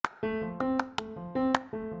Hello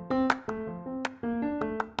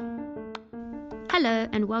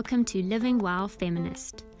and welcome to Living While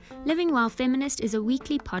Feminist. Living While Feminist is a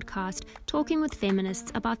weekly podcast talking with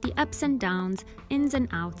feminists about the ups and downs, ins and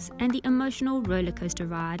outs, and the emotional rollercoaster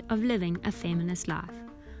ride of living a feminist life.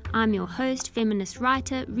 I'm your host, feminist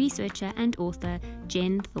writer, researcher, and author,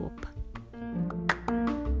 Jen Thorpe.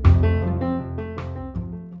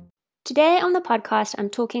 Today on the podcast, I'm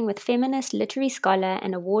talking with feminist literary scholar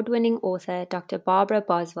and award-winning author, Dr. Barbara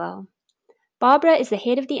Boswell. Barbara is the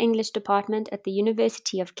head of the English department at the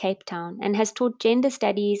University of Cape Town and has taught gender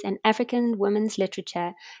studies and African women's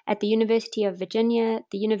literature at the University of Virginia,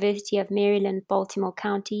 the University of Maryland, Baltimore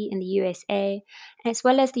County in the USA, as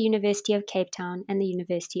well as the University of Cape Town and the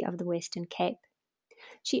University of the Western Cape.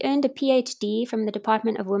 She earned a PhD from the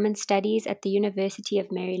Department of Women's Studies at the University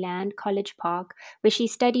of Maryland, College Park, where she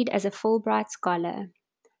studied as a Fulbright scholar.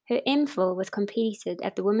 Her MPhil was completed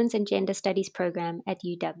at the Women's and Gender Studies program at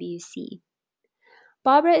UWC.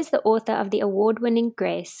 Barbara is the author of the award-winning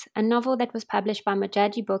Grace, a novel that was published by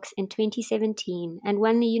Mojaji Books in 2017 and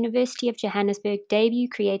won the University of Johannesburg Debut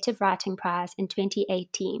Creative Writing Prize in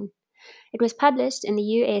 2018. It was published in the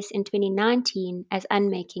US in 2019 as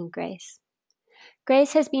Unmaking Grace.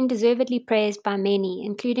 Grace has been deservedly praised by many,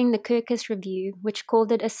 including the Kirkus Review, which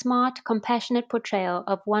called it a smart, compassionate portrayal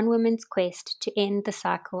of one woman's quest to end the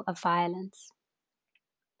cycle of violence.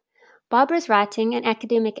 Barbara's writing and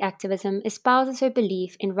academic activism espouses her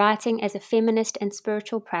belief in writing as a feminist and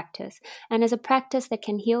spiritual practice, and as a practice that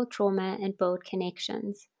can heal trauma and build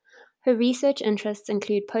connections. Her research interests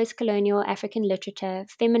include post-colonial African literature,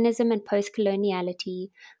 feminism and post-coloniality,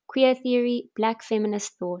 queer theory, Black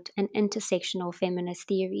feminist thought, and intersectional feminist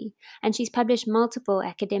theory, and she's published multiple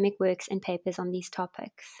academic works and papers on these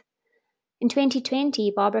topics. In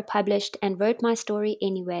 2020, Barbara published And Wrote My Story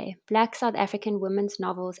Anyway, Black South African Women's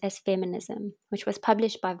Novels as Feminism, which was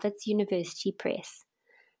published by Wits University Press.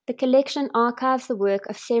 The collection archives the work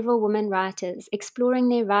of several women writers, exploring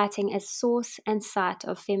their writing as source and site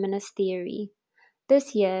of feminist theory.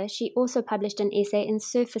 This year, she also published an essay in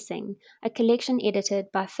Surfacing, a collection edited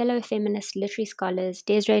by fellow feminist literary scholars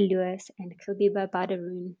Desiree Lewis and Kubiba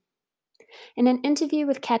Badaroon. In an interview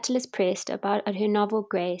with Catalyst Press about her novel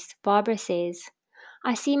Grace, Barbara says,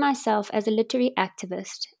 "I see myself as a literary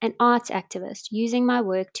activist, an arts activist, using my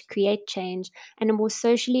work to create change and a more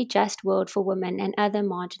socially just world for women and other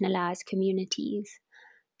marginalized communities."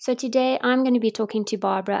 So today I'm going to be talking to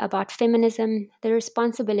Barbara about feminism, the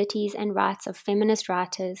responsibilities and rights of feminist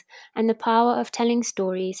writers, and the power of telling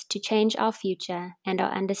stories to change our future and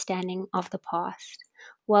our understanding of the past.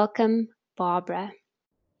 Welcome, Barbara.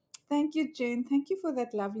 Thank you, Jane. Thank you for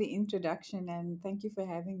that lovely introduction, and thank you for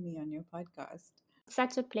having me on your podcast.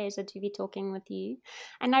 Such a pleasure to be talking with you.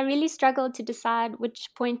 And I really struggled to decide which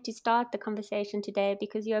point to start the conversation today,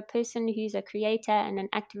 because you're a person who's a creator and an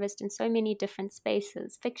activist in so many different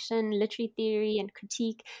spaces: fiction, literary theory, and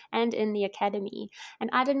critique, and in the academy. And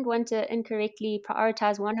I didn't want to incorrectly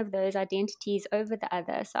prioritize one of those identities over the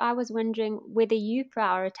other. So I was wondering whether you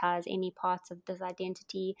prioritize any parts of this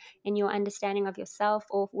identity in your understanding of yourself,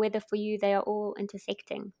 or whether for you they are all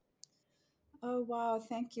intersecting. Oh, wow.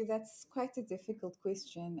 Thank you. That's quite a difficult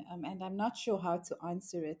question, and I'm not sure how to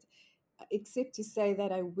answer it, except to say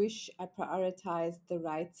that I wish I prioritized the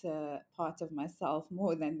writer part of myself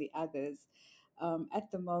more than the others.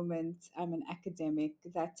 At the moment, I'm an academic.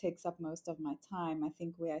 That takes up most of my time. I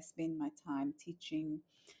think where I spend my time teaching,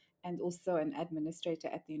 and also an administrator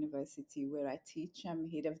at the university where I teach. I'm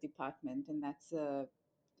head of department, and that's a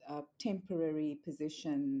temporary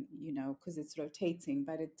position, because it's rotating,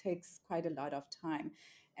 but it takes quite a lot of time.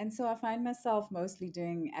 And so I find myself mostly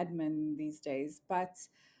doing admin these days. But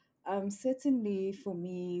certainly for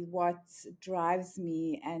me, what drives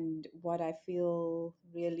me and what I feel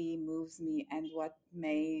really moves me and what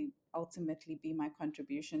may ultimately be my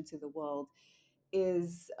contribution to the world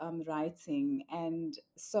is writing. And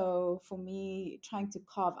so for me, trying to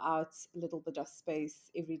carve out a little bit of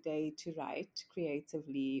space every day to write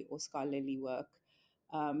creatively or scholarly work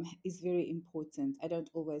is very important. I don't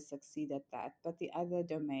always succeed at that. But the other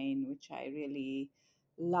domain, which I really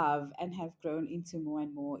love and have grown into more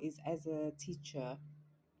and more, is as a teacher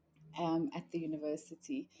at the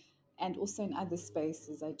university, and also in other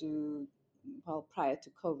spaces. I do, well, prior to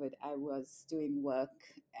COVID, I was doing work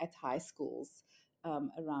at high schools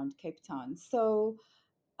around Cape Town. So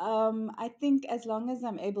I think as long as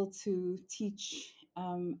I'm able to teach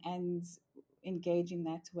and engage in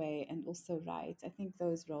that way and also write, I think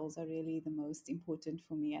those roles are really the most important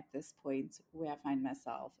for me at this point where I find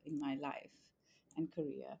myself in my life and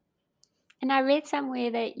career. And I read somewhere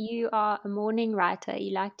that you are a morning writer.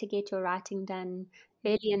 You like to get your writing done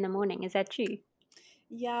early in the morning. Is that true?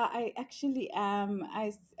 Yeah, I actually am.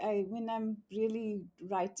 When I'm really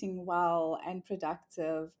writing well and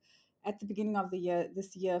productive, at the beginning of the year,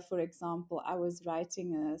 this year, for example, I was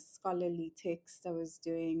writing a scholarly text. I was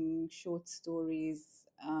doing short stories,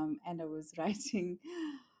 and I was writing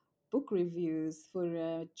book reviews for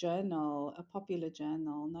a journal, a popular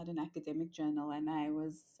journal, not an academic journal. And I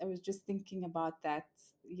was just thinking about that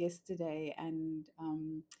yesterday, and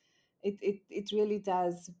it really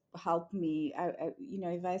does help me.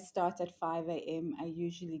 If I start at 5 a.m., I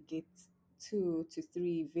usually get 2 to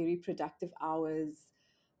 3 very productive hours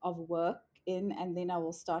of work in, and then I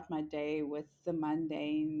will start my day with the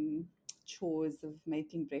mundane chores of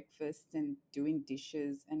making breakfast and doing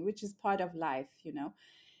dishes, and which is part of life,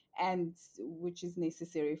 and which is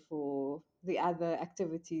necessary for the other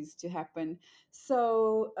activities to happen.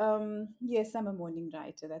 So, yes, I'm a morning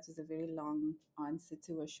writer. That was a very long answer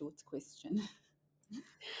to a short question.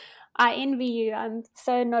 I envy you. I'm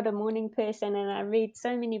so not a morning person, and I read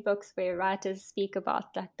so many books where writers speak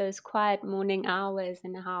about like those quiet morning hours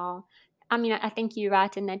and how. I mean, I think you're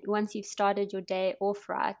right in that once you've started your day off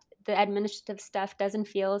right, the administrative stuff doesn't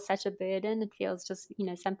feel such a burden. It feels just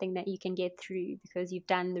something that you can get through because you've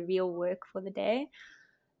done the real work for the day.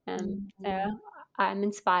 So Mhm. I'm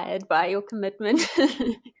inspired by your commitment.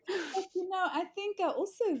 But I think I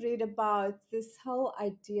also read about this whole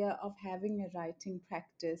idea of having a writing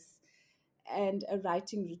practice and a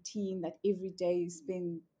writing routine that every day you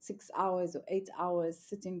spend 6 hours or 8 hours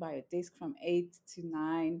sitting by a desk from 8 to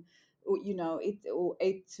 9, or or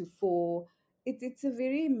 8 to 4. It's a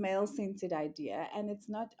very male-centered idea, and it's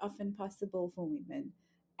not often possible for women,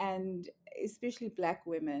 and especially Black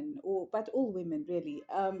women, or but all women really.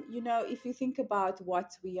 If you think about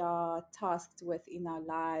what we are tasked with in our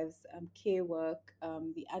lives, care work,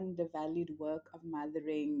 the undervalued work of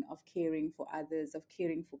mothering, of caring for others, of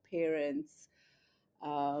caring for parents,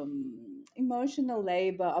 emotional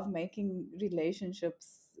labor of making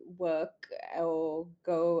relationships work or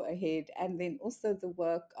go ahead, and then also the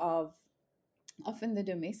work of often the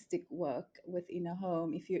domestic work within a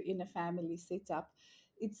home. If you're in a family setup,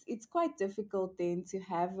 it's quite difficult then to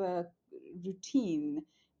have a routine,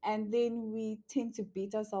 and then we tend to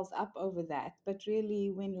beat ourselves up over that. But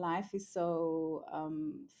really, when life is so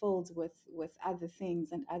filled with other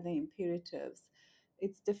things and other imperatives,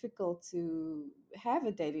 it's difficult to have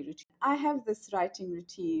a daily routine. I have this writing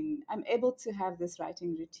routine. I'm able to have this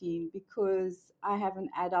writing routine because I have an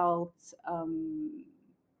adult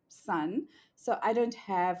son, so I don't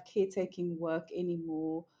have caretaking work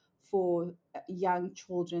anymore for young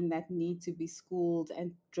children that need to be schooled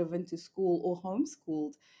and driven to school or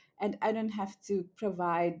homeschooled. And I don't have to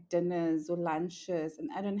provide dinners or lunches, and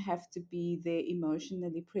I don't have to be there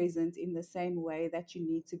emotionally present in the same way that you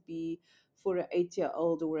need to be for an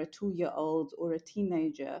 8-year-old or a 2-year-old or a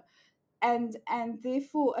teenager. And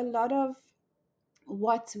therefore, a lot of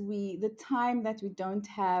the time that we don't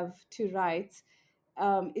have to write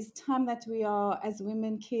is time that we are, as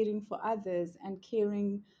women, caring for others and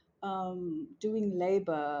caring, doing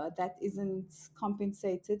labor that isn't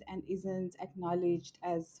compensated and isn't acknowledged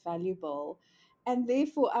as valuable. And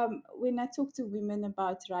therefore, when I talk to women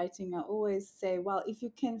about writing, I always say, well, if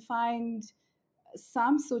you can find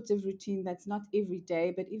some sort of routine that's not every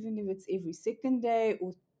day, but even if it's every second day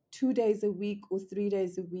or 2 days a week or 3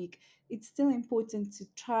 days a week, it's still important to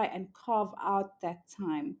try and carve out that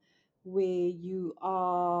time where you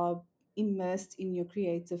are immersed in your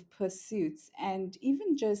creative pursuits. And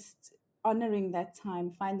even just honoring that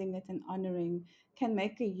time, finding it and honoring, can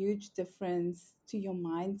make a huge difference to your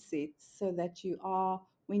mindset, so that you are,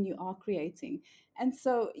 when you are creating. And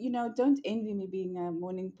so, don't envy me being a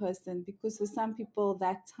morning person, because for some people,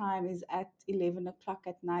 that time is at 11 o'clock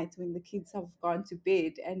at night when the kids have gone to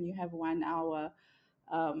bed and you have 1 hour.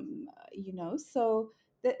 So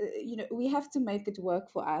we have to make it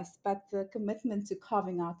work for us, but the commitment to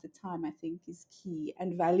carving out the time, I think, is key,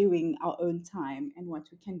 and valuing our own time and what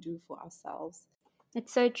we can do for ourselves.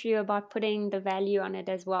 It's so true about putting the value on it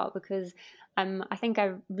as well, because I think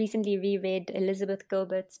I recently reread Elizabeth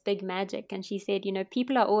Gilbert's Big Magic, and she said,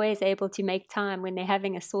 people are always able to make time when they're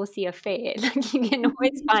having a saucy affair. Like you can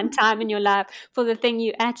always find time in your life for the thing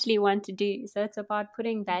you actually want to do. So it's about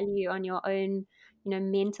putting value on your own,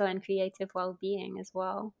 mental and creative well-being as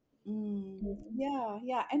well. Yeah,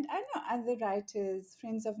 yeah. And I know other writers,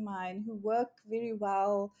 friends of mine, who work very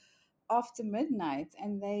well after midnight,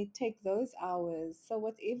 and they take those hours. So,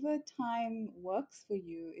 whatever time works for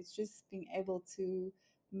you, it's just being able to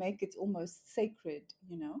make it almost sacred.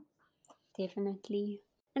 Definitely.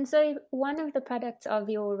 And so, one of the products of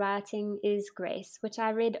your writing is Grace, which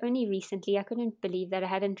I read only recently. I couldn't believe that I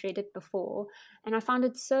hadn't read it before. And I found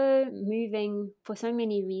it so moving for so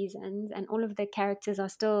many reasons. And all of the characters are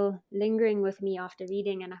still lingering with me after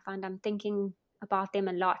reading. And I find I'm thinking about them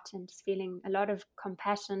a lot and just feeling a lot of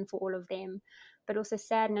compassion for all of them, but also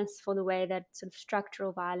sadness for the way that sort of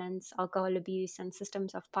structural violence, alcohol abuse, and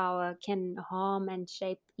systems of power can harm and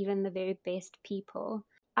shape even the very best people.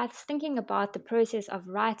 I was thinking about the process of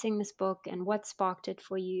writing this book and what sparked it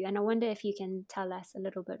for you, and I wonder if you can tell us a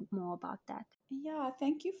little bit more about that. Yeah,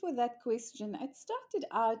 thank you for that question. It started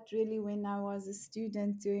out really when I was a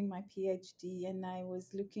student doing my PhD and I was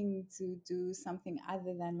looking to do something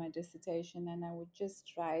other than my dissertation, and I would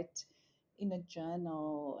just write in a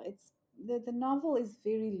journal. The novel is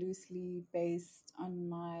very loosely based on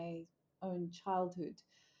my own childhood.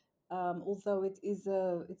 Although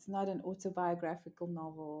it's not an autobiographical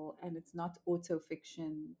novel and it's not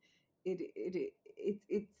autofiction.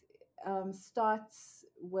 It starts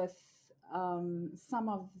with some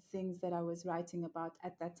of the things that I was writing about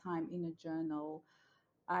at that time in a journal.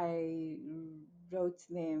 I wrote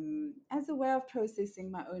them as a way of processing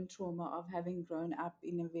my own trauma of having grown up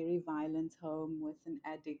in a very violent home with an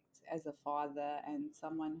addict as a father and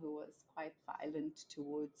someone who was quite violent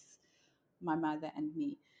towards my mother and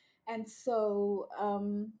me. And so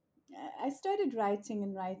I started writing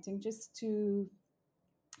and writing just to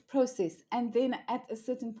process. And then at a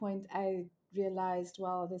certain point, I realized,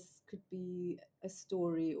 well, this could be a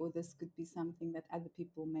story or this could be something that other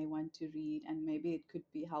people may want to read, and maybe it could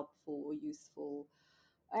be helpful or useful.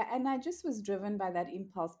 And I just was driven by that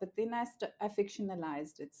impulse. But then I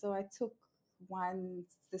fictionalized it. So I took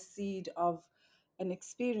the seed of an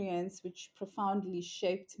experience which profoundly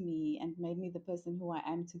shaped me and made me the person who I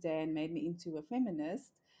am today and made me into a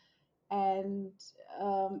feminist. And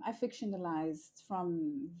I fictionalized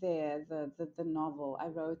from there the novel. I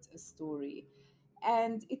wrote a story.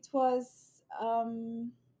 And it was, I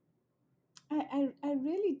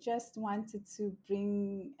really just wanted to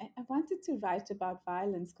I wanted to write about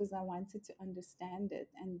violence because I wanted to understand it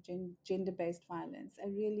and gender based violence. I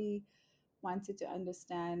really wanted to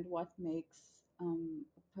understand what makes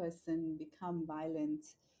a person become violent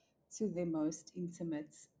to their most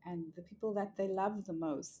intimate and the people that they love the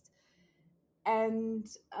most. And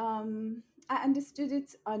I understood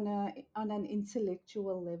it on an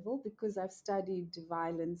intellectual level because I've studied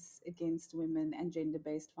violence against women and gender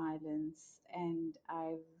based violence, and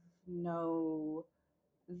I know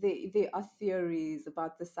there are theories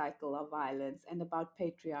about the cycle of violence and about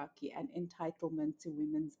patriarchy and entitlement to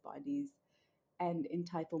women's bodies and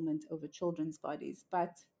entitlement over children's bodies.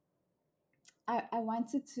 But I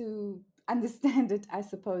wanted to understand it, I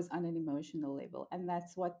suppose, on an emotional level. And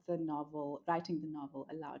that's what writing the novel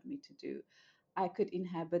allowed me to do. I could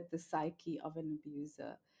inhabit the psyche of an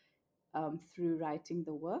abuser through writing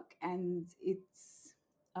the work. And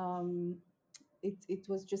um, it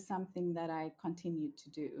was just something that I continued to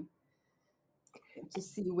do to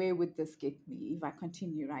see where would this get me if I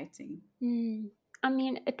continue writing. Mm. I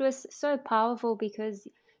mean, it was so powerful because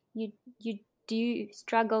you do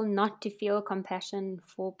struggle not to feel compassion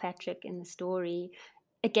for Patrick in the story,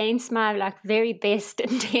 against my like very best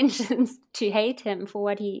intentions to hate him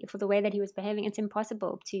for for the way that he was behaving. It's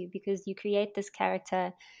impossible to, because you create this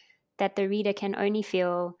character that the reader can only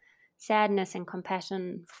feel sadness and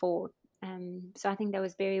compassion for. So I think that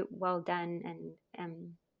was very well done,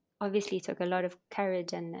 and obviously took a lot of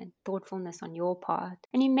courage and thoughtfulness on your part.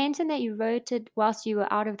 And you mentioned that you wrote it whilst you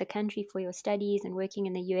were out of the country for your studies and working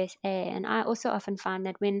in the USA. And I also often find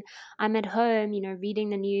that when I'm at home,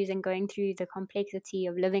 reading the news and going through the complexity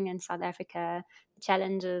of living in South Africa, the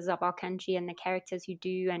challenges of our country and the characters who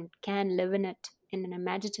do and can live in it in an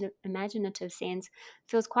imaginative sense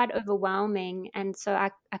feels quite overwhelming. And so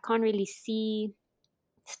I can't really see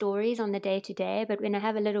stories on the day to day, but when I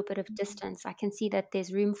have a little bit of distance, I can see that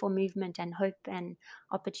there's room for movement and hope and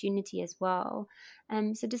opportunity as well.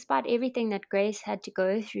 So, despite everything that Grace had to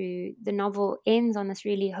go through, the novel ends on this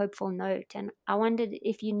really hopeful note. And I wondered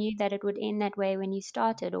if you knew that it would end that way when you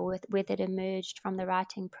started, or whether it emerged from the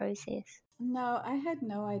writing process. No, I had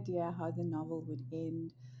no idea how the novel would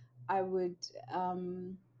end. I would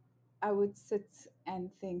um, I would sit and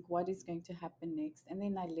think what is going to happen next, and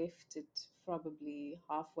then I left it probably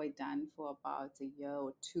halfway done for about a year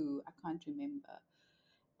or two. I can't remember,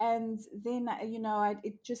 and then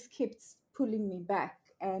it just kept pulling me back,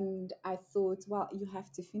 and I thought, well, you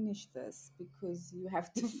have to finish this because you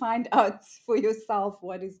have to find out for yourself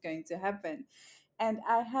what is going to happen. And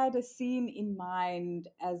I had a scene in mind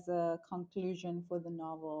as a conclusion for the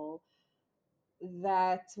novel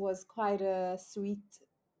that was quite a sweet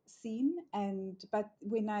scene, and but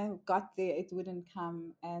when I got there it wouldn't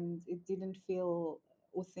come, and it didn't feel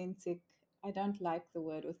authentic. I don't like the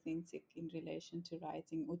word authentic in relation to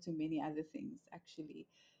writing or to many other things actually,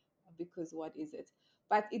 because what is it?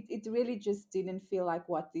 But it really just didn't feel like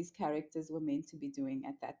what these characters were meant to be doing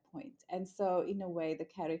at that point. And so in a way the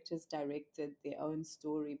characters directed their own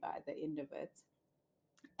story by the end of it.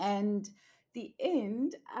 And the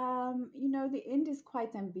end, the end is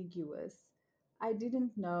quite ambiguous. I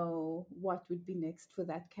didn't know what would be next for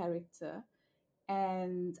that character,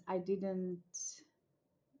 and I didn't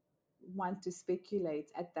want to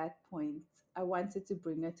speculate at that point. I wanted to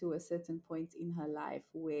bring her to a certain point in her life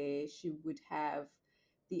where she would have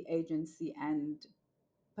the agency and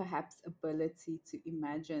perhaps ability to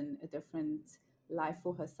imagine a different life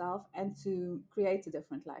for herself and to create a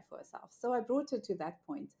different life for herself. So I brought her to that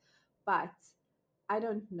point. But I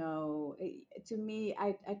don't know. To me,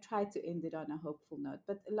 I try to end it on a hopeful note,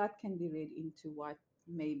 but a lot can be read into what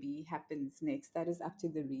maybe happens next. That is up to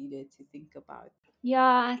the reader to think about. Yeah,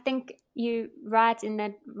 I think you right in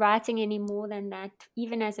that writing any more than that,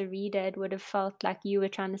 even as a reader, it would have felt like you were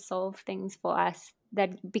trying to solve things for us.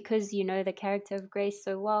 That because you know the character of Grace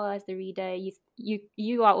so well as the reader,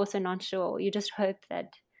 you are also not sure. You just hope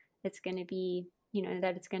that it's going to be,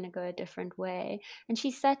 that it's going to go a different way. And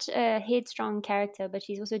she's such a headstrong character, but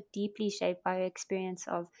she's also deeply shaped by her experience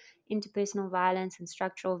of interpersonal violence and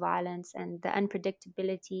structural violence and the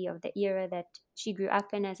unpredictability of the era that she grew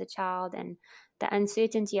up in as a child, and the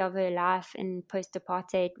uncertainty of her life in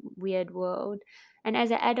post-apartheid weird world. And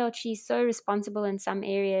as an adult, she's so responsible in some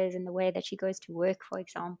areas in the way that she goes to work, for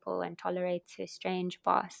example, and tolerates her strange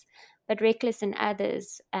boss, but reckless in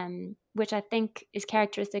others, which I think is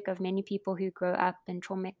characteristic of many people who grow up in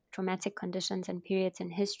traumatic conditions and periods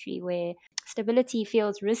in history where stability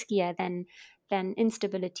feels riskier than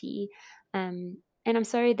instability. And I'm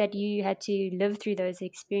sorry that you had to live through those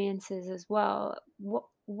experiences as well.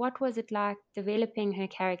 What was it like developing her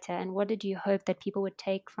character, and what did you hope that people would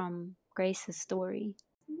take from Grace's story?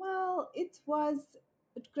 Well, it was.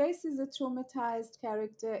 Grace is a traumatized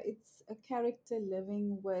character. It's a character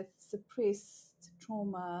living with suppressed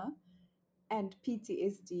trauma and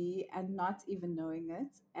PTSD and not even knowing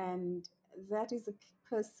it. And that is a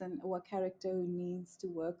person or a character who needs to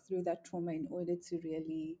work through that trauma in order to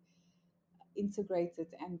really integrate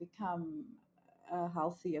it and become a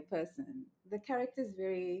healthier person. The character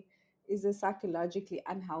is a psychologically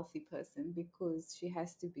unhealthy person because she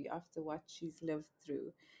has to be after what she's lived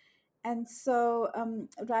through. And so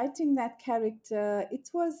writing that character, it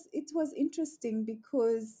was interesting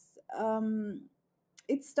because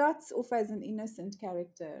it starts off as an innocent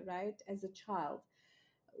character, right? As a child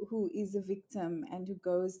who is a victim and who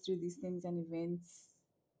goes through these things and events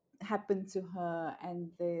happen to her, and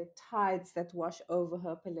the tides that wash over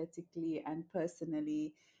her politically and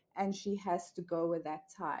personally, and she has to go with that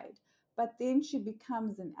tide. But then she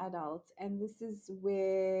becomes an adult, and this is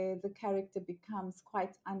where the character becomes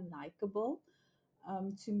quite unlikable.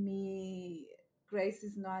 To me, Grace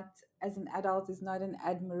is not, as an adult, is not an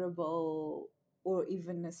admirable or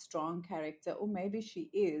even a strong character, or maybe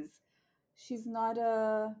she is. She's not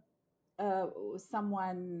uh,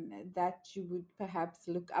 someone that you would perhaps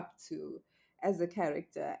look up to as a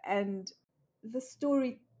character. And the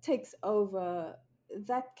story takes over.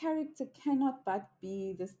 That character cannot but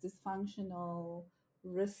be this dysfunctional,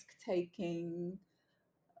 risk taking,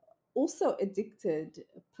 also addicted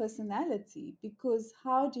personality, because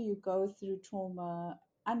how do you go through trauma,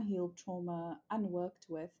 unhealed trauma, unworked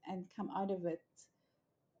with, and come out of it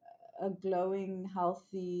a glowing,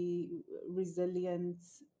 healthy, resilient?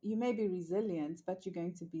 You may be resilient, but you're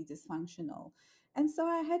going to be dysfunctional. And so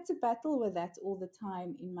I had to battle with that all the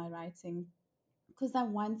time in my writing, because I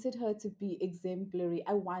wanted her to be exemplary.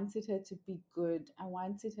 I wanted her to be good. I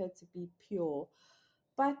wanted her to be pure.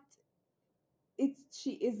 But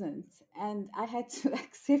she isn't. And I had to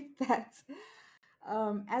accept that.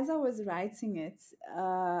 As I was writing it,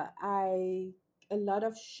 a lot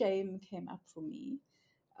of shame came up for me,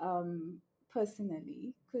 um,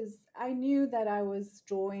 personally, because I knew that I was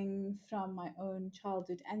drawing from my own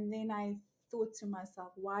childhood. And then I thought to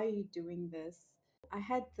myself, why are you doing this? I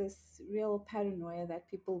had this real paranoia that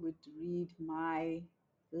people would read my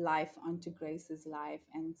life onto Grace's life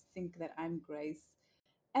and think that I'm Grace.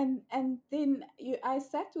 And then I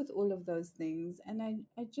sat with all of those things, and I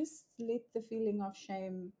just let the feeling of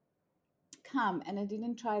shame come, and I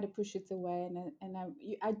didn't try to push it away.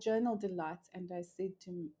 I journaled a lot, and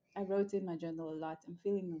I wrote in my journal a lot. I'm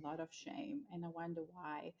feeling a lot of shame, and I wonder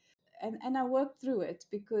why. And I worked through it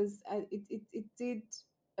because it did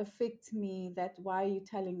affect me. That why are you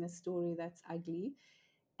telling a story that's ugly?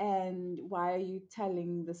 And why are you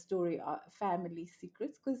telling the story of family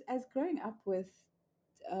secrets? Because as growing up with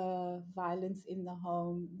violence in the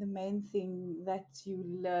home, the main thing that you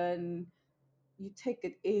learn, you take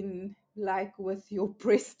it in like with your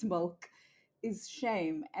breast milk, is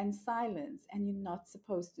shame and silence, and you're not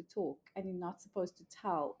supposed to talk and you're not supposed to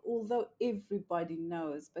tell, although everybody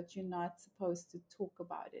knows, but you're not supposed to talk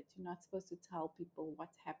about it. You're not supposed to tell people what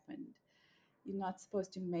happened. You're not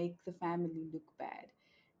supposed to make the family look bad.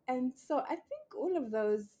 And so I think all of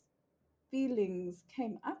those feelings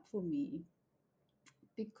came up for me,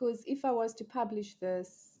 because if I was to publish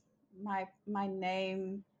this, my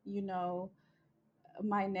name,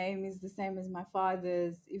 my name is the same as my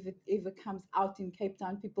father's. If it ever comes out in Cape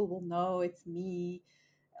Town, people will know it's me.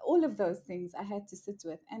 All of those things I had to sit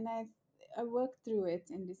with, and I worked through it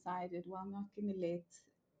and decided, well, I'm not going to let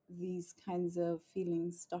these kinds of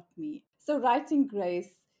feelings stop me. So writing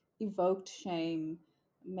Grace evoked shame,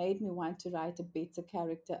 made me want to write a better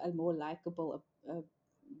character, a more likable, a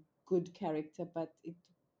good character, but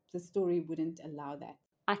the story wouldn't allow that.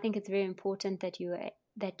 I think it's very important that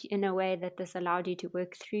that in a way that this allowed you to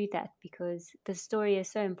work through that, because the story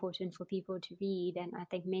is so important for people to read, and I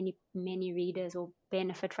think many readers will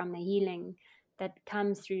benefit from the healing that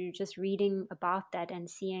comes through just reading about that and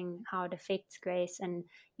seeing how it affects Grace, and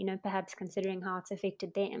perhaps considering how it's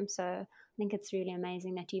affected them. So I think it's really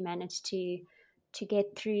amazing that you managed to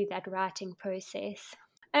get through that writing process.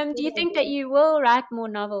 Do you think that you will write more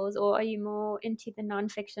novels, or are you more into the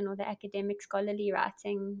nonfiction or the academic scholarly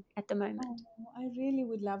writing at the Oh, moment? I really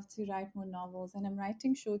would love to write more novels, and I'm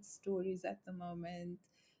writing short stories at the moment.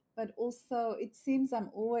 But also, it seems I'm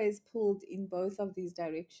always pulled in both of these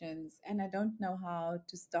directions, and I don't know how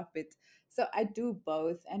to stop it. So I do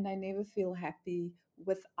both, and I never feel happy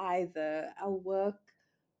with either. I'll work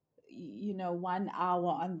 1 hour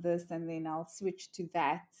on this and then I'll switch to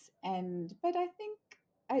that. And but I think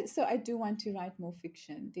I do want to write more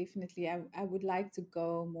fiction. Definitely, I would like to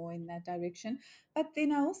go more in that direction. But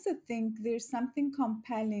then I also think there's something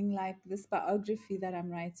compelling, like this biography that I'm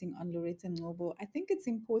writing on Loretta Noble. I think it's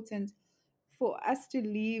important for us to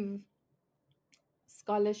leave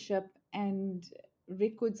scholarship and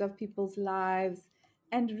records of people's lives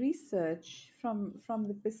and research from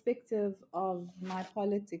the perspective of my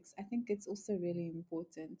politics. I think it's also really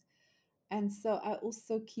important. And so I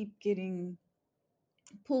also keep getting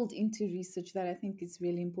pulled into research that I think is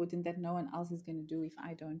really important, that no one else is going to do if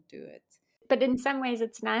I don't do it. But in some ways,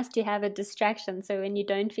 it's nice to have a distraction. So when you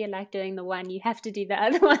don't feel like doing the one, you have to do the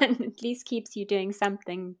other one. At least keeps you doing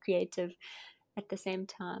something creative at the same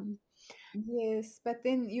time. Yes, but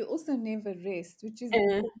then you also never rest, which is Uh,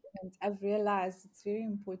 important. I've realized it's very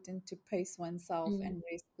important to pace oneself mm. and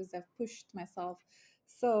rest, because I've pushed myself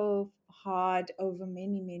so hard over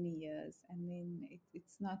many, many years. And then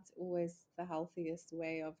it's not always the healthiest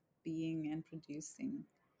way of being and producing.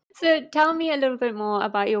 So tell me a little bit more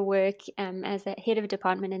about your work as a head of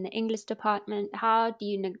department in the English department. How do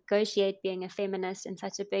you negotiate being a feminist in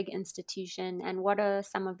such a big institution, and what are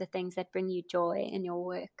some of the things that bring you joy in your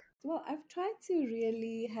work? Well, I've tried to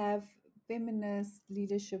really have feminist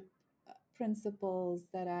leadership principles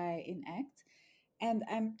that I enact. And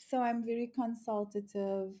I'm very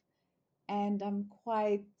consultative, and I'm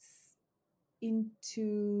quite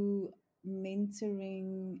into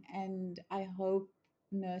mentoring, and I hope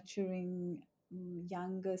nurturing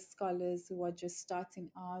younger scholars who are just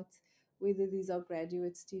starting out, whether these are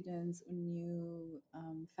graduate students or new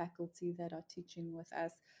faculty that are teaching with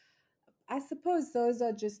us. I suppose those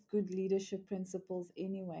are just good leadership principles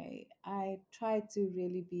anyway. I try to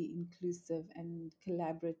really be inclusive and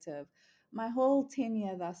collaborative. My whole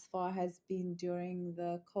tenure thus far has been during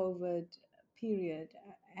the COVID period.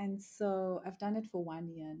 And so I've done it for 1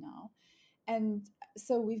 year now. And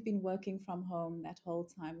so we've been working from home that whole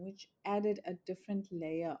time, which added a different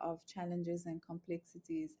layer of challenges and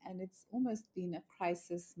complexities. And it's almost been a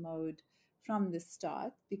crisis mode from the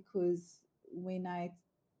start, because when I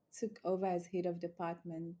took over as head of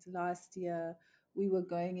department last year, we were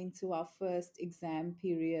going into our first exam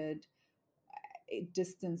period,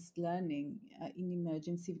 distance learning, in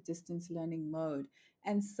emergency distance learning mode.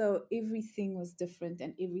 And so everything was different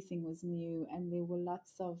and everything was new, and there were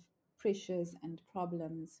lots of pressures and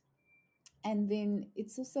problems. And then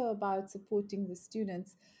it's also about supporting the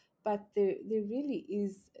students, but there really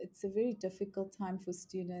is, it's a very difficult time for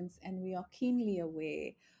students, and we are keenly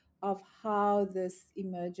aware of how this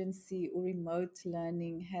emergency or remote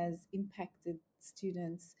learning has impacted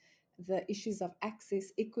students. The issues of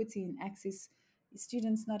access, equity in access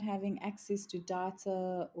students not having access to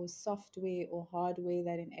data or software or hardware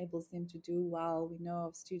that enables them to do well. We know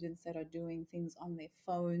of students that are doing things on their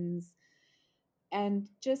phones, and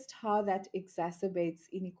just how that exacerbates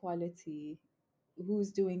inequality.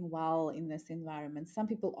 Who's doing well in this environment? Some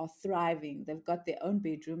people are thriving. They've got their own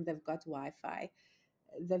bedroom, they've got Wi-Fi,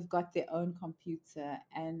 they've got their own computer,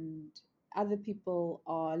 and other people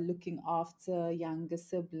are looking after younger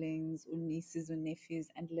siblings or nieces or nephews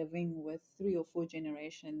and living with 3 or 4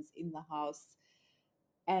 generations in the house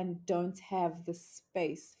and don't have the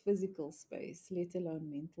space, physical space, let alone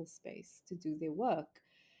mental space, to do their work.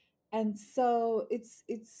 And so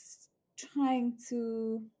it's trying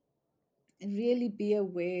to really be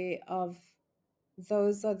aware of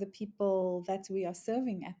those are the people that we are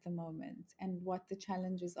serving at the moment and what the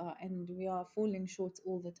challenges are, and we are falling short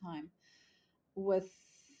all the time with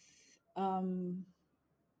um,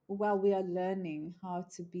 while we are learning how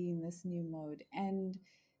to be in this new mode. And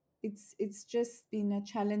it's just been a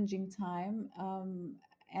challenging time,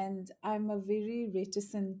 and I'm a very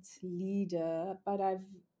reticent leader, but I've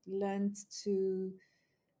learned to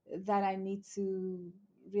that I need to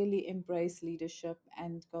really embrace leadership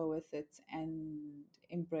and go with it and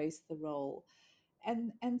embrace the role.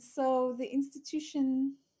 And so the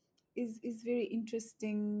institution is very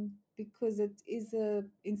interesting because it is a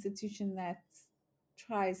institution that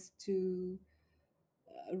tries to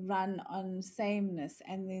run on sameness,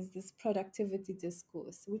 and there's this productivity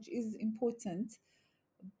discourse which is important.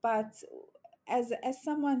 But as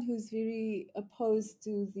someone who's very opposed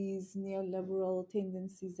to these neoliberal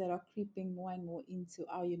tendencies that are creeping more and more into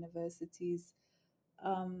our universities,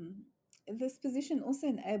 um, this position also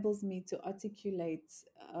enables me to articulate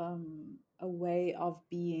a way of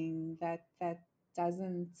being that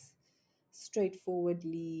doesn't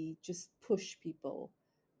straightforwardly just push people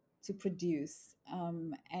to produce,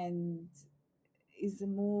 and is a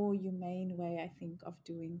more humane way, I think, of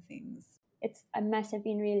doing things. It must have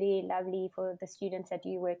been really lovely for the students that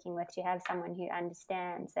you're working with to have someone who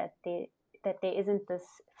understands that there isn't this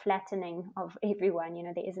flattening of everyone, you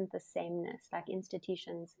know, there isn't this sameness like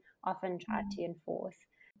institutions often try Mm. to enforce.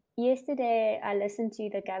 Yesterday, I listened to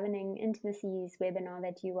the Governing Intimacies webinar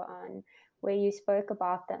that you were on, where you spoke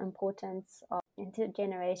about the importance of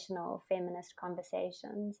intergenerational feminist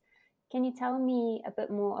conversations. Can you tell me a bit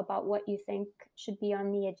more about what you think should be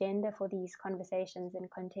on the agenda for these conversations in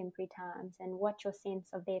contemporary times and what your sense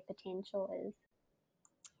of their potential is?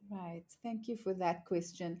 Right. Thank you for that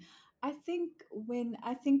question. I think when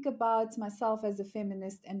I think about myself as a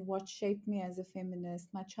feminist and what shaped me as a feminist,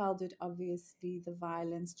 my childhood, obviously, the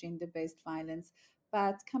violence, gender based violence,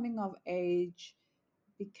 but coming of age,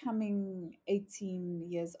 becoming 18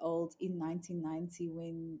 years old in 1990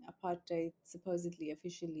 when apartheid supposedly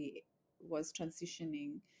officially was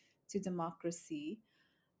transitioning to democracy,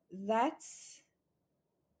 that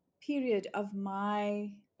period of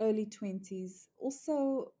my early 20s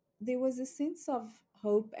also, there was a sense of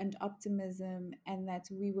hope and optimism, and that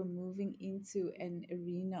we were moving into an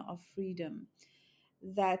arena of freedom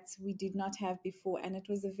that we did not have before. And it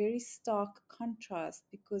was a very stark contrast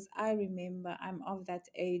because I remember, I'm of that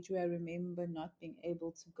age where I remember not being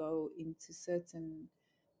able to go into certain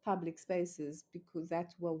public spaces because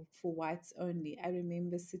that were for whites only. I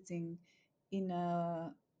remember sitting in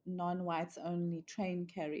a non whites only train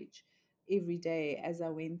carriage every day as I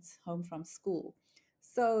went home from school.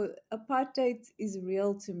 So apartheid is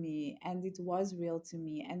real to me, and it was real to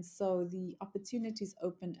me. And so the opportunities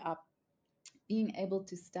opened up, being able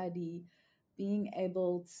to study, being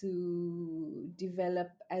able to develop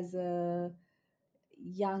as a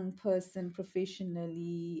young person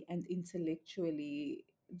professionally and intellectually.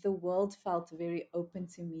 The world felt very open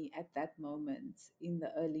to me at that moment in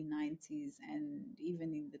the early 90s and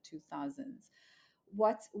even in the 2000s.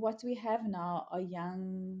 What we have now are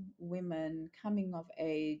young women coming of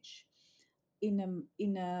age in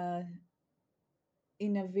a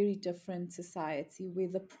very different society where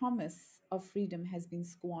the promise of freedom has been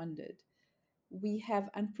squandered. We have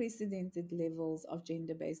unprecedented levels of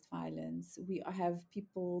gender based violence. We have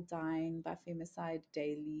people dying by femicide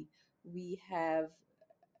daily. We have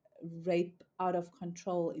rape out of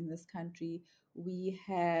control in this country. We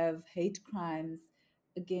have hate crimes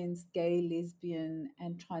against gay, lesbian,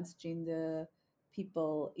 and transgender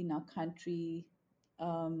people in our country.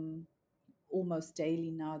 Um, Almost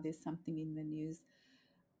daily now, there's something in the news.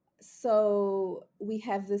 So we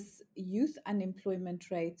have this youth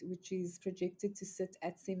unemployment rate, which is projected to sit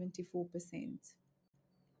at 74%.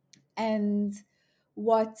 And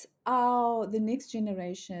what the next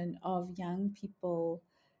generation of young people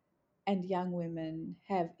and young women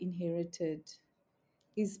have inherited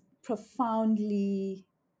is profoundly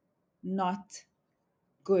not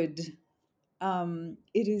good.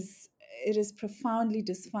 It is profoundly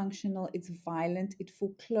dysfunctional. It's violent. It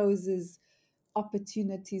forecloses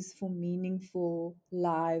opportunities for meaningful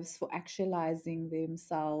lives, for actualizing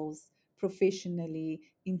themselves professionally,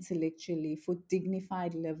 intellectually, for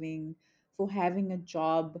dignified living, for having a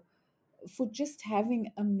job, for just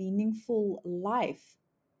having a meaningful life.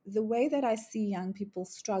 The way that I see young people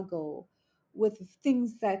struggle with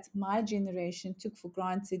things that my generation took for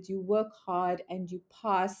granted, you work hard and you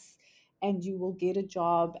pass and you will get a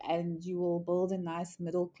job and you will build a nice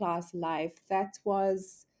middle class life. That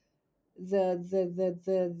was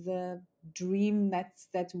the dream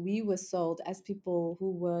that we were sold as people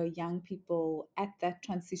who were young people at that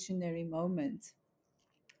transitionary moment.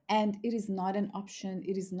 And it is not an option,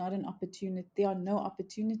 it is not an opportunity. There are no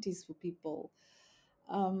opportunities for people.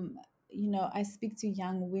 um, I speak to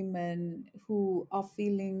young women who are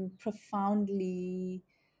feeling profoundly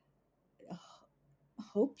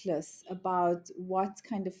hopeless about what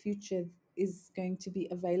kind of future is going to be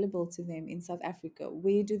available to them in South Africa.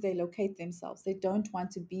 Where do they locate themselves? They don't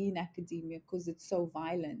want to be in academia because it's so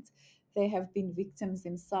violent. They have been victims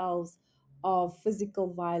themselves of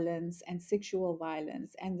physical violence and sexual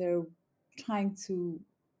violence, and they're trying to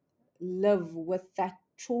live with that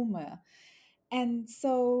trauma. And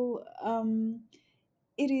so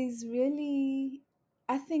it is really,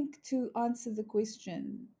 I think, to answer the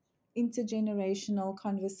question, intergenerational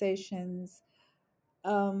conversations.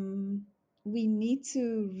 Um, we need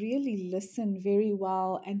to really listen very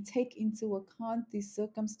well and take into account these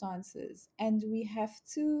circumstances. And we have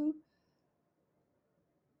to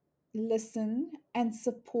listen and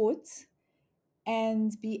support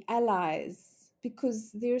and be allies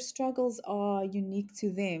because their struggles are unique to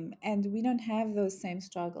them and we don't have those same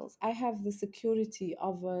struggles. I have the security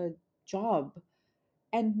of a job,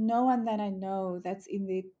 and no one that I know that's in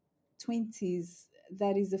their 20s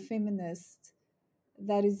that is a feminist,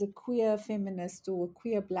 that is a queer feminist or a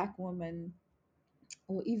queer black woman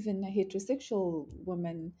or even a heterosexual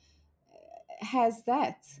woman has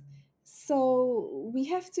that. So we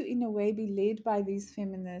have to, in a way, be led by these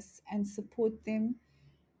feminists and support them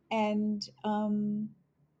and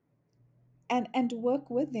and work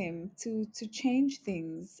with them to change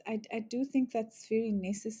things. I do think that's very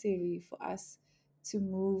necessary for us to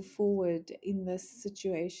move forward in this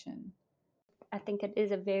situation. I think it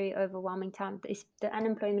is a very overwhelming time. The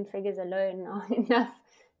unemployment figures alone are enough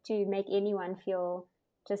to make anyone feel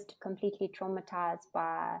just completely traumatized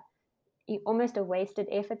by almost a wasted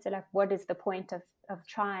effort. So, like, what is the point of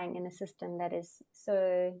trying in a system that is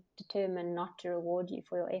so determined not to reward you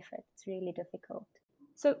for your effort? It's really difficult.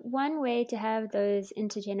 So, one way to have those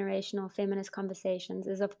intergenerational feminist conversations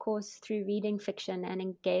is, of course, through reading fiction and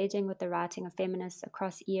engaging with the writing of feminists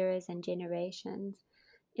across eras and generations.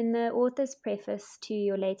 In the author's preface to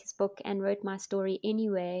your latest book, And Wrote My Story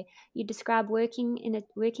Anyway, you describe working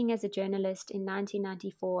as a journalist in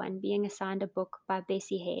 1994 and being assigned a book by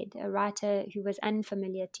Bessie Head, a writer who was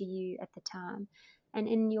unfamiliar to you at the time. And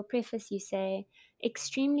in your preface, you say,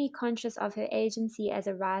 extremely conscious of her agency as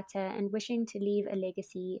a writer and wishing to leave a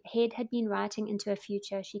legacy, Head had been writing into a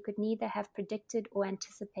future she could neither have predicted or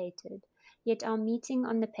anticipated. Yet our meeting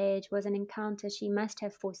on the page was an encounter she must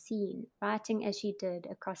have foreseen, writing as she did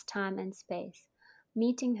across time and space.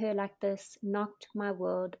 Meeting her like this knocked my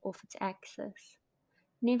world off its axis.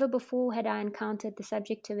 Never before had I encountered the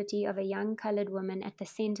subjectivity of a young colored woman at the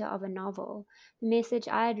center of a novel. The message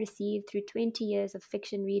I had received through 20 years of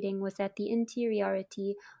fiction reading was that the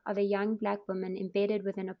interiority of a young black woman embedded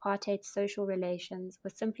within apartheid's social relations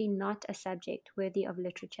was simply not a subject worthy of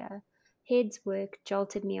literature. Head's work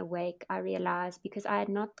jolted me awake, I realized, because I had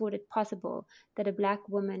not thought it possible that a black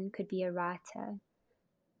woman could be a writer.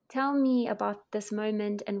 Tell me about this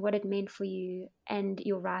moment and what it meant for you and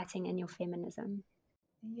your writing and your feminism.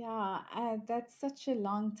 Yeah, that's such a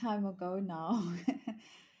long time ago now.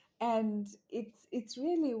 And it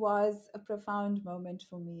really was a profound moment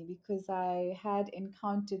for me because I had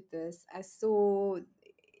encountered this. I saw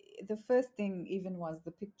the first thing even was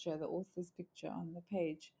the picture, the author's picture on the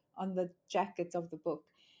page, on the jacket of the book,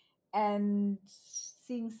 and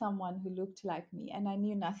seeing someone who looked like me. And I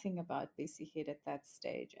knew nothing about Bessie Head at that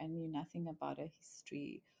stage. I knew nothing about her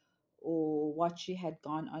history or what she had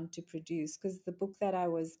gone on to produce because the book that I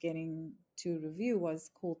was getting to review was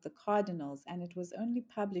called The Cardinals, and it was only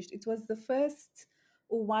published. It was the first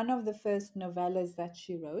or one of the first novellas that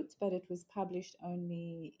she wrote, but it was published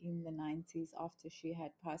only in the 90s after she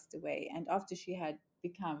had passed away and after she had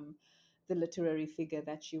become the literary figure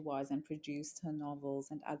that she was and produced her novels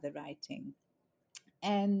and other writing.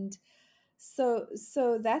 And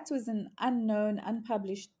So that was an unknown,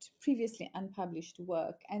 previously unpublished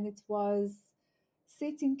work, and it was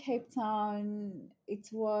set in Cape Town. It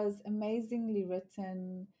was amazingly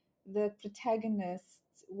written. The protagonist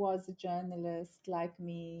was a journalist like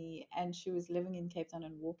me, and she was living in Cape Town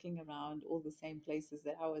and walking around all the same places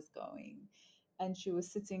that I was going. And she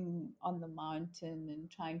was sitting on the mountain and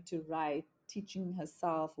trying to write, teaching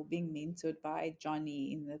herself or being mentored by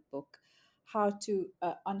Johnny in the book how to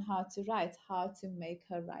write, how to make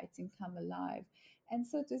her writing come alive. And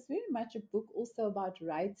so it was very much a book also about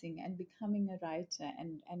writing and becoming a writer,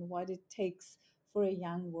 and what it takes for a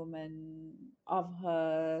young woman of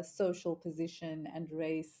her social position and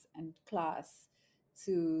race and class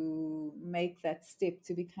to make that step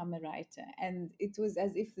to become a writer. And it was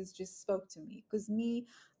as if this just spoke to me, because me,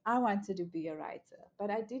 I wanted to be a writer, but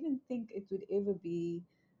I didn't think it would ever be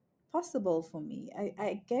possible for me.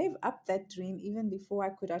 I gave up that dream even before I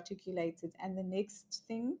could articulate it. And the next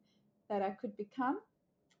thing that I could become,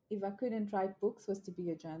 if I couldn't write books, was to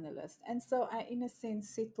be a journalist. And so I, in a sense,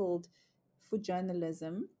 settled for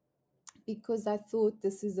journalism because I thought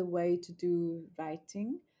this is a way to do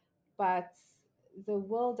writing. But the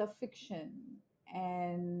world of fiction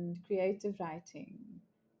and creative writing,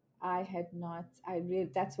 I had not,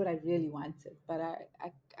 that's what I really wanted. But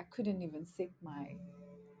I couldn't even set my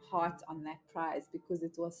heart on that prize because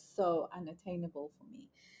it was so unattainable for me.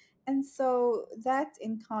 And so that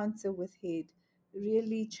encounter with Head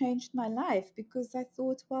really changed my life because I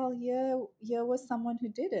thought, well, here was someone who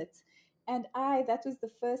did it. And that was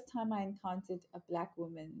the first time I encountered a Black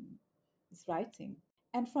woman's writing.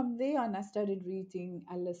 And from there on, I started reading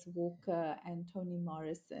Alice Walker and Toni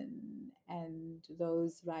Morrison and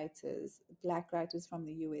those writers, Black writers from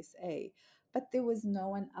the USA. But there was no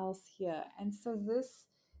one else here. And so this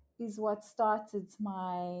is what started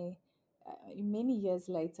my. Many years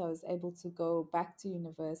later, I was able to go back to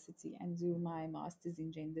university and do my master's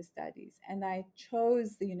in gender studies. And I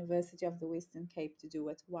chose the University of the Western Cape to do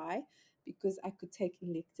it. Why? Because I could take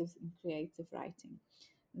electives in creative writing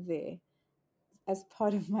there as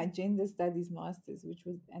part of my gender studies masters,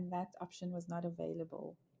 and that option was not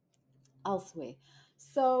available elsewhere.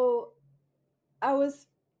 So I was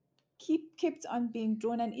kept on being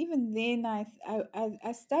drawn, and even then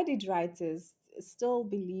I studied writers, still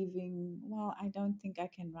believing, well, I don't think I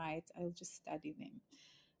can write, I'll just study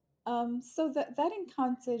them. So that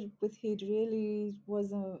encounter with Head really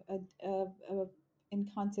was a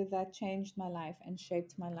encounter that changed my life and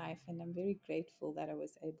shaped my life, and I'm very grateful that I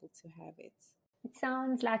was able to have it. It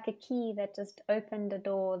sounds like a key that just opened a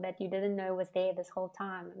door that you didn't know was there this whole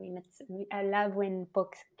time. I mean, I love when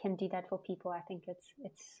books can do that for people. I think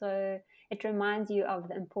it reminds you of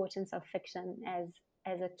the importance of fiction as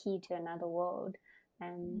a key to another world.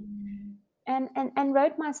 Um, Mm. and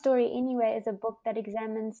Wrote My Story Anyway is a book that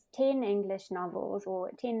examines 10 English novels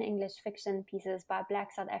or 10 English fiction pieces by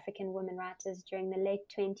Black South African women writers during the late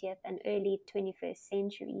 20th and early 21st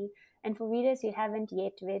century. And for readers who haven't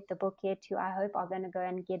yet read the book yet, who I hope are going to go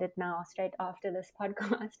and get it now straight after this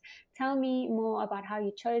podcast, tell me more about how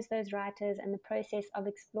you chose those writers and the process of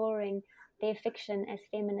exploring their fiction as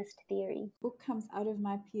feminist theory. Book comes out of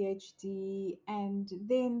my PhD, and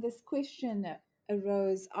then this question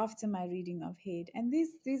arose after my reading of Head. And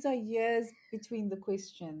these are years between the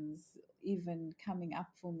questions even coming up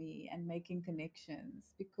for me and making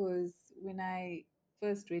connections, because when I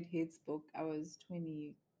first read Head's book, I was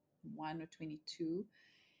 21 or 22.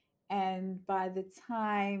 And by the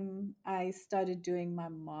time I started doing my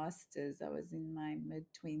master's, I was in my mid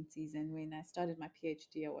 20s. And when I started my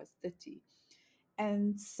PhD, I was 30.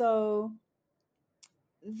 And so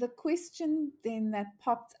the question then that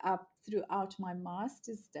popped up throughout my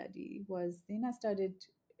master's study was, then I started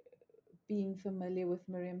being familiar with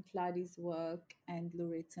Miriam Tladi's work and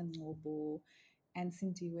Loretta Ngobo and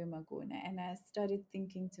Sintiwe Magona. And I started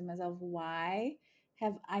thinking to myself, why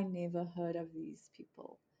have I never heard of these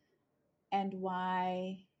people? And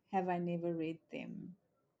why have I never read them?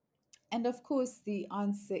 And of course, the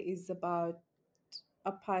answer is about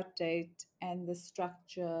apartheid and the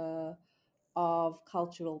structure of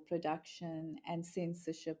cultural production and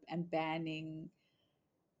censorship and banning,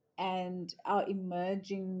 and our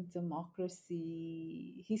emerging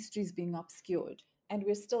democracy histories being obscured. And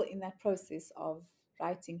we're still in that process of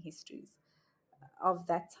writing histories of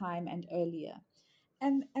that time and earlier.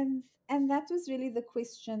 And that was really the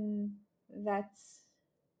question that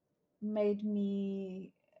made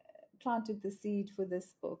me planted the seed for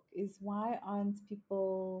this book, is why don't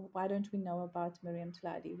we know about Miriam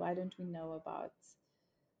Tladi? Why don't we know about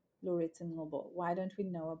Loretta Ngobo? Why don't we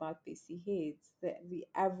know about Bessie Heads, the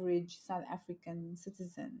average South African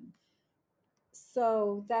citizen?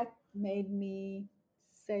 So that made me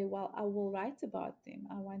say, well, I will write about them.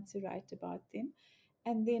 I want to write about them.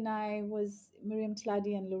 And then Miriam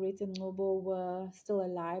Tladi and Loretta Ngobo were still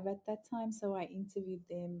alive at that time. So I interviewed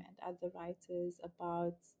them and other writers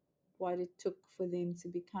about what it took for them to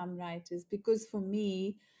become writers. Because for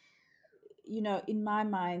me, in my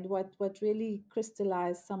mind, what really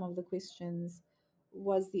crystallized some of the questions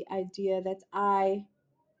was the idea that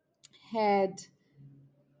had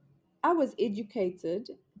I was educated,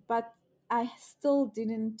 but I still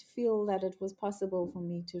didn't feel that it was possible for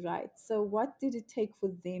me to write. So, what did it take for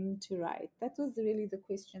them to write? That was really the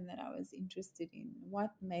question that I was interested in. What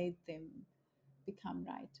made them become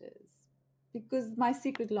writers? Because my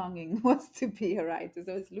secret longing was to be a writer.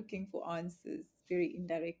 So I was looking for answers very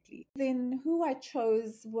indirectly. Then, who I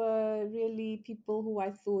chose were really people who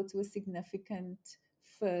I thought were significant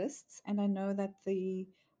firsts. And I know that the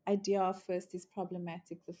idea of first is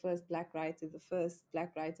problematic. The first Black writer, the first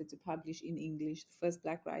Black writer to publish in English, the first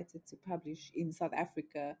Black writer to publish in South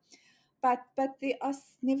Africa. But there are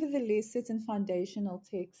nevertheless certain foundational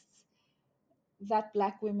texts that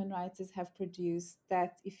Black women writers have produced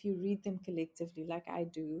that, if you read them collectively, like I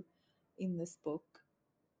do in this book,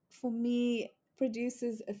 for me,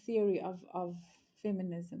 produces a theory of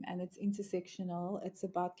feminism, and it's intersectional. It's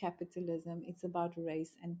about capitalism, it's about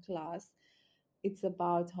race and class, it's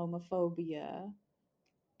about homophobia,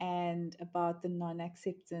 and about the non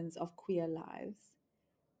acceptance of queer lives.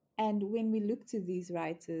 And when we look to these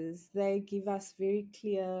writers, they give us very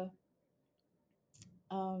clear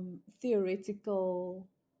theoretical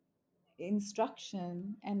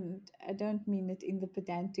instruction, and I don't mean it in the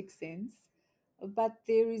pedantic sense, but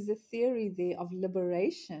there is a theory there of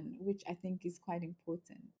liberation, which I think is quite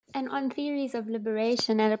important. And on theories of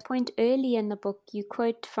liberation, at a point early in the book, you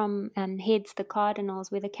quote from Heads the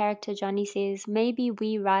Cardinals, where the character Johnny says, maybe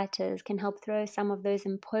we writers can help throw some of those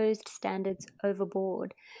imposed standards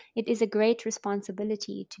overboard. It is a great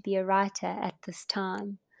responsibility to be a writer at this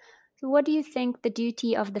time. So, what do you think the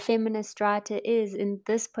duty of the feminist writer is in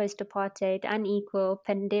this post apartheid, unequal,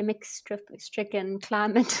 pandemic stricken,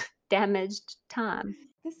 climate damaged time?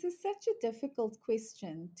 This is such a difficult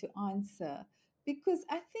question to answer because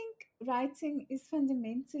I think writing is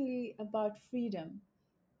fundamentally about freedom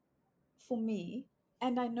for me,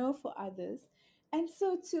 and I know for others. And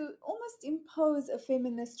so to almost impose a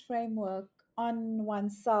feminist framework on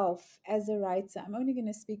oneself as a writer, I'm only going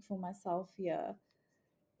to speak for myself here,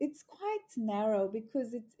 it's quite narrow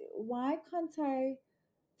because it's why can't I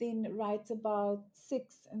then write about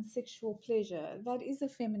sex and sexual pleasure? That is a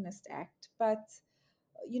feminist act, but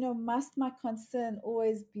must my concern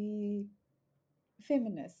always be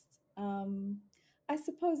feminist? I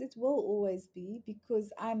suppose it will always be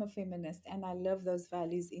because I'm a feminist and I love those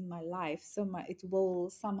values in my life. So it will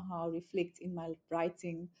somehow reflect in my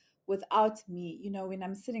writing without me. When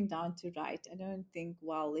I'm sitting down to write, I don't think,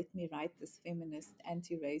 well, let me write this feminist,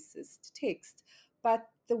 anti racist text. But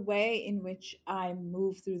the way in which I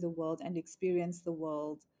move through the world and experience the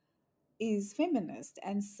world is feminist.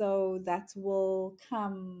 And so that will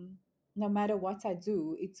come no matter what I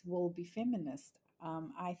do, it will be feminist,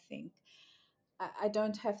 I think. I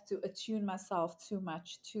don't have to attune myself too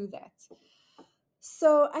much to that.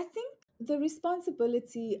 So I think the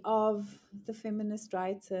responsibility of the feminist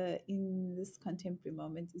writer in this contemporary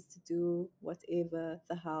moment is to do whatever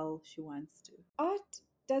the hell she wants to. Art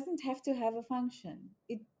doesn't have to have a function.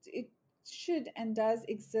 It should and does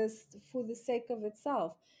exist for the sake of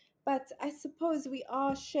itself. But I suppose we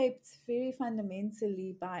are shaped very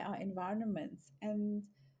fundamentally by our environments. And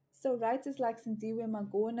so writers like Sindiwe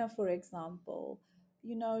Magona, for example,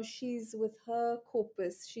 she's with her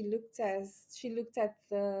corpus. She looked at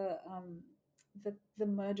the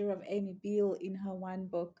murder of Amy Beale in her one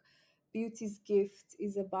book. Beauty's Gift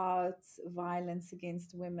is about violence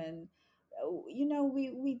against women.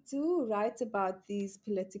 We do write about these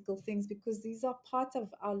political things because these are part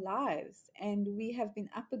of our lives, and we have been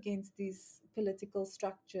up against these political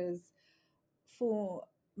structures for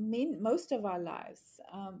most of our lives.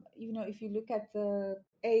 If you look at the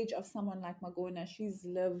age of someone like Magona, she's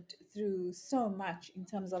lived through so much in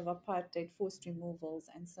terms of apartheid, forced removals,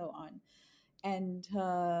 and so on, and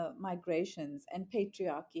her migrations and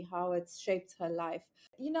patriarchy, how it's shaped her life.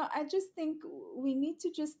 I just think we need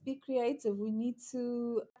to just be creative. We need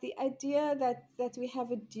to, the idea that we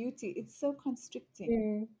have a duty, it's so constricting.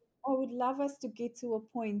 Mm. I would love us to get to a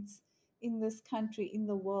point in this country, in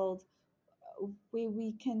the world, where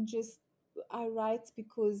we can just, I write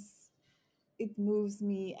because it moves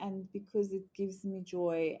me and because it gives me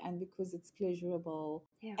joy and because it's pleasurable.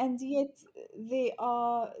 Yeah. And yet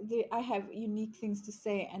I have unique things to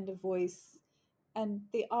say and a voice And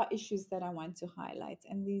there are issues that I want to highlight,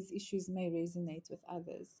 and these issues may resonate with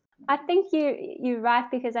others. I think you're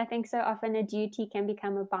right, because I think so often a duty can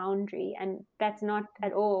become a boundary, and that's not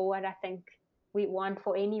at all what I think we want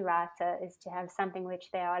for any writer, is to have something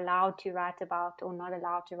which they are allowed to write about or not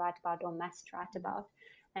allowed to write about or must write about.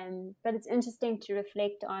 But it's interesting to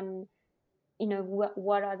reflect on,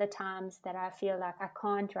 what are the times that I feel like I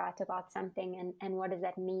can't write about something, and what does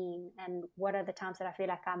that mean? And what are the times that I feel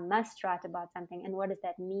like I must write about something, and what does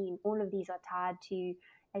that mean? All of these are tied to,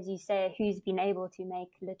 as you say, who's been able to make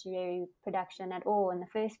literary production at all in the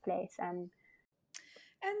first place. And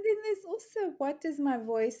then there's also, what does my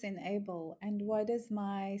voice enable, and what does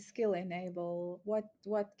my skill enable?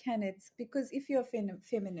 What can it? Because if you're a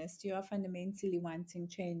feminist, you are fundamentally wanting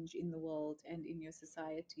change in the world and in your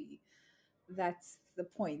society. That's the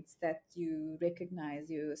point, that you recognize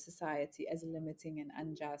your society as limiting and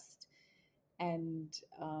unjust, and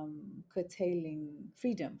curtailing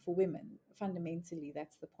freedom for women. Fundamentally,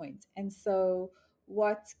 that's the point. And so,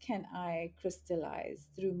 what can I crystallize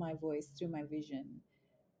through my voice, through my vision,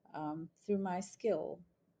 through my skill?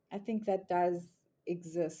 I think that does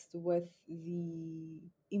exist with the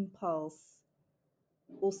impulse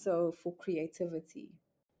also for creativity.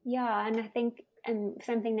 Yeah, and I think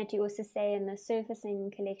something that you also say in the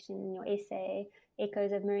Surfacing collection in your essay,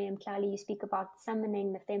 Echoes of Miriam Clowley, you speak about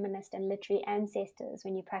summoning the feminist and literary ancestors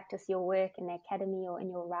when you practice your work in the academy or in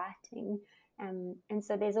your writing. And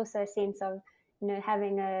so there's also a sense of,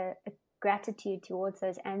 having a gratitude towards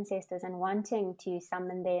those ancestors and wanting to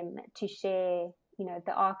summon them to share,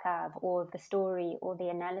 the archive or the story or the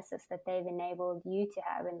analysis that they've enabled you to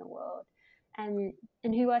have in the world. And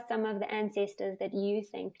who are some of the ancestors that you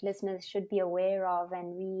think listeners should be aware of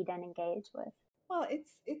and read and engage with? Well,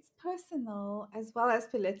 it's personal as well as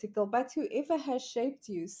political, but whoever has shaped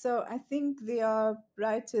you. So I think there are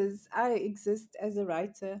writers. I exist as a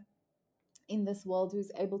writer in this world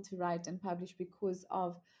who's able to write and publish because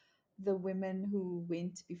of the women who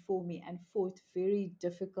went before me and fought very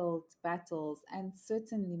difficult battles. And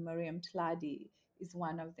certainly Miriam Tladi is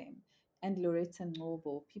one of them, and Loretta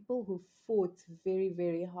Nobo, people who fought very,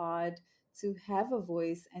 very hard to have a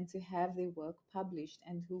voice and to have their work published,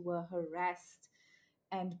 and who were harassed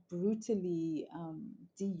and brutally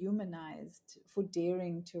dehumanized for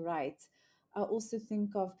daring to write. I also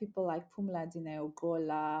think of people like Pumla Dineo,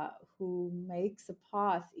 who makes a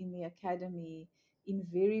path in the academy in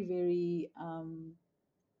very, very,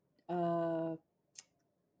 uh,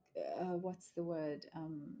 what's the word,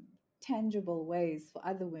 tangible ways for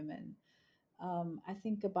other women. I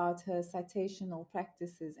think about her citational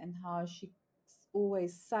practices and how she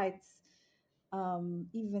always cites,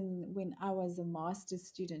 even when I was a master's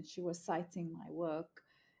student, she was citing my work.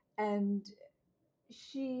 And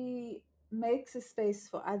she makes a space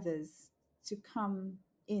for others to come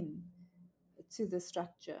in to the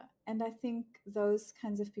structure. And I think those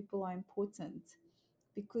kinds of people are important,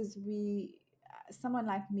 because someone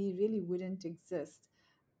like me really wouldn't exist.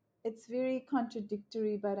 It's very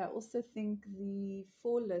contradictory, but I also think the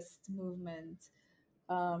Fallist movement,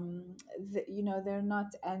 they're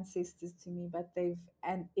not ancestors to me, but they've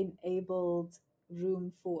enabled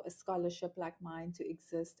room for a scholarship like mine to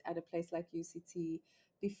exist at a place like UCT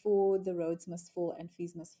before the Rhodes Must Fall and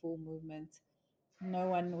Fees Must Fall movement. No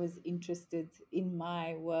one was interested in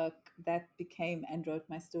my work that became and wrote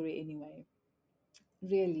my story anyway,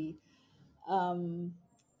 really. Um,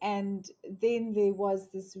 and then there was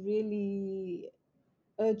this really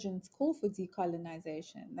urgent call for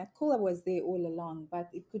decolonization. That call was there all along, but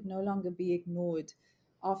it could no longer be ignored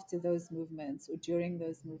after those movements or during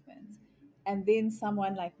those movements. And then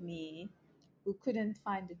someone like me, who couldn't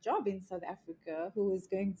find a job in South Africa, who was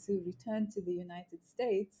going to return to the United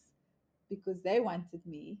States because they wanted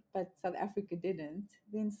me, but South Africa didn't,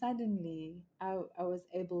 then suddenly I was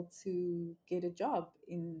able to get a job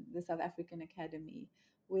in the South African Academy.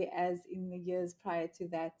 Whereas in the years prior to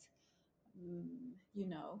that,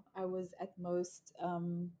 I was at most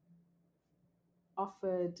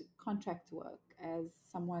offered contract work as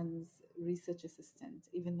someone's research assistant,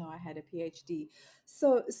 even though I had a PhD.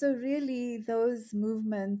 So really, those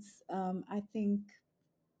movements, I think,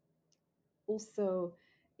 also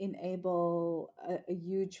enable a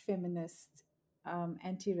huge feminist,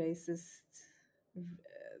 anti-racist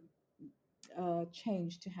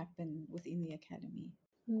change to happen within the academy.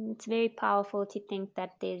 It's very powerful to think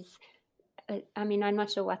that there's, I mean, I'm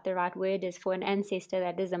not sure what the right word is for an ancestor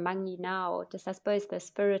that is among you now, or just, I suppose, the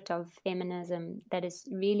spirit of feminism that is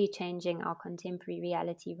really changing our contemporary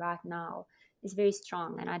reality right now is very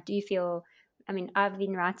strong. And I do feel, I mean, I've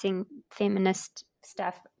been writing feminist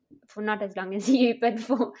stuff for not as long as you, but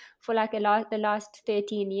for like the last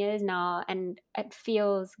 13 years now. And it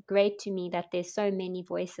feels great to me that there's so many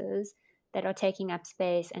voices that are taking up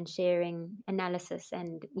space and sharing analysis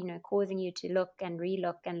and, causing you to look and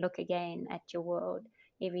relook and look again at your world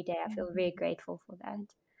every day. I feel very grateful for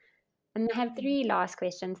that. And I have 3 last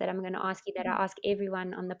questions that I'm going to ask you that I ask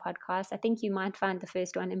everyone on the podcast. I think you might find the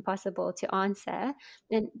first one impossible to answer.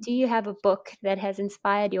 And do you have a book that has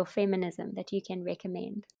inspired your feminism that you can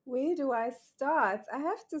recommend? Where do I start? I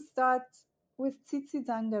have to start with Tsitsi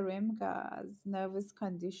Dangaremga's Nervous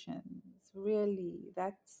Conditions. Really,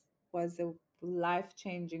 that was a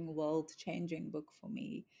life-changing, world-changing book for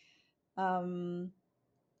me.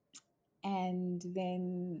 And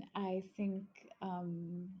then I think,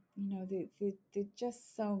 there are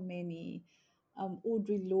just so many.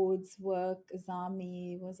 Audre Lorde's work,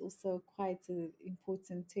 Azami, was also quite an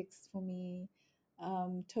important text for me.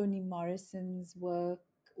 Toni Morrison's work,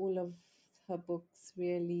 all of her books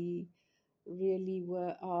really, really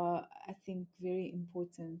are, I think, very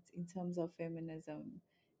important in terms of feminism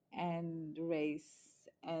and race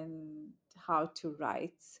and how to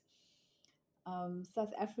write.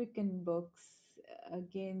 South African books,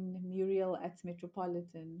 again, Muriel at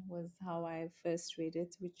Metropolitan was how I first read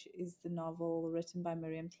it, which is the novel written by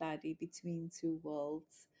Miriam Tladi, Between Two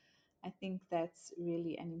Worlds. I think that's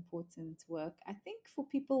really an important work. I think for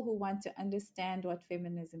people who want to understand what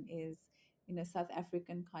feminism is in a South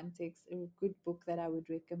African context, a good book that I would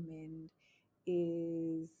recommend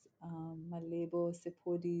is Malebo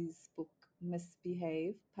Sepodi's book,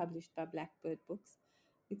 Misbehave, published by Blackbird Books.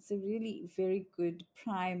 It's a really very good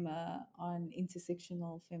primer on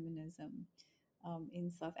intersectional feminism in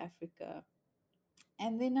South Africa.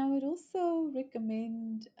 And then I would also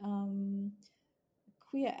recommend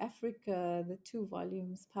Queer Africa, the 2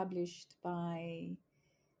 volumes published by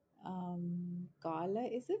Gala,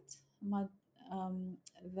 is it?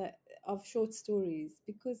 Of short stories,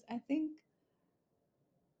 because I think,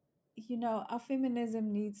 our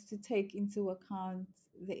feminism needs to take into account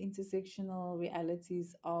the intersectional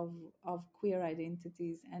realities of queer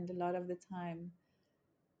identities, and a lot of the time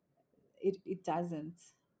it doesn't.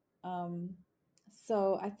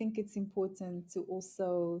 So I think it's important to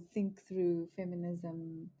also think through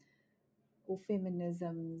feminism or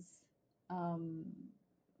feminisms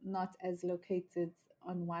not as located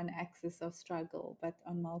on one axis of struggle, but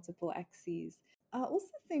on multiple axes. I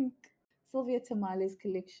also think Sylvia Tamale's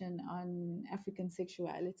collection on African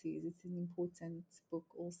sexualities is an important book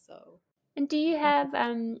also. And do you have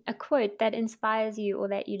a quote that inspires you or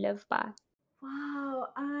that you live by? Wow,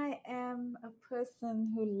 I am a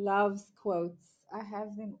person who loves quotes. I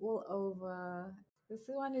have them all over. This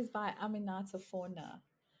one is by Aminata Forna,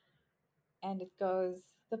 and it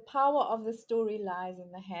goes, "The power of the story lies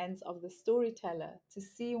in the hands of the storyteller. To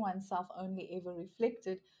see oneself only ever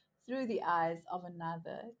reflected through the eyes of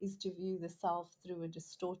another is to view the self through a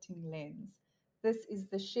distorting lens. This is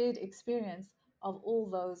the shared experience of all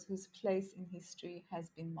those whose place in history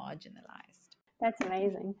has been marginalized." That's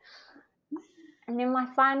amazing. And then my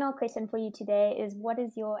final question for you today is, what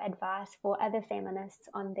is your advice for other feminists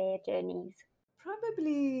on their journeys?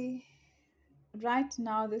 Probably right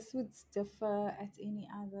now, this would differ at any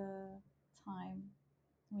other time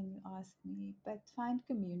when you ask me, but find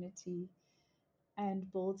community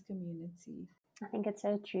and build community. I think it's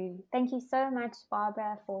so true. Thank you so much,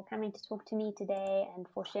 Barbara, for coming to talk to me today and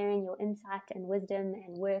for sharing your insight and wisdom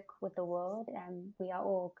and work with the world. We are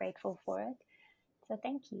all grateful for it. So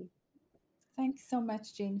thank you. Thanks so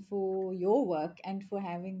much, Jen, for your work and for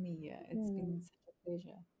having me here. It's been such a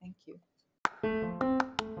pleasure. Thank you.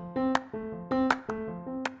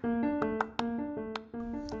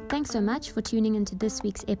 Thanks so much for tuning into this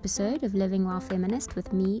week's episode of Living While Feminist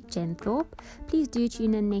with me, Jen Thorpe. Please do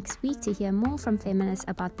tune in next week to hear more from feminists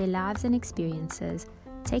about their lives and experiences.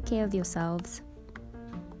 Take care of yourselves.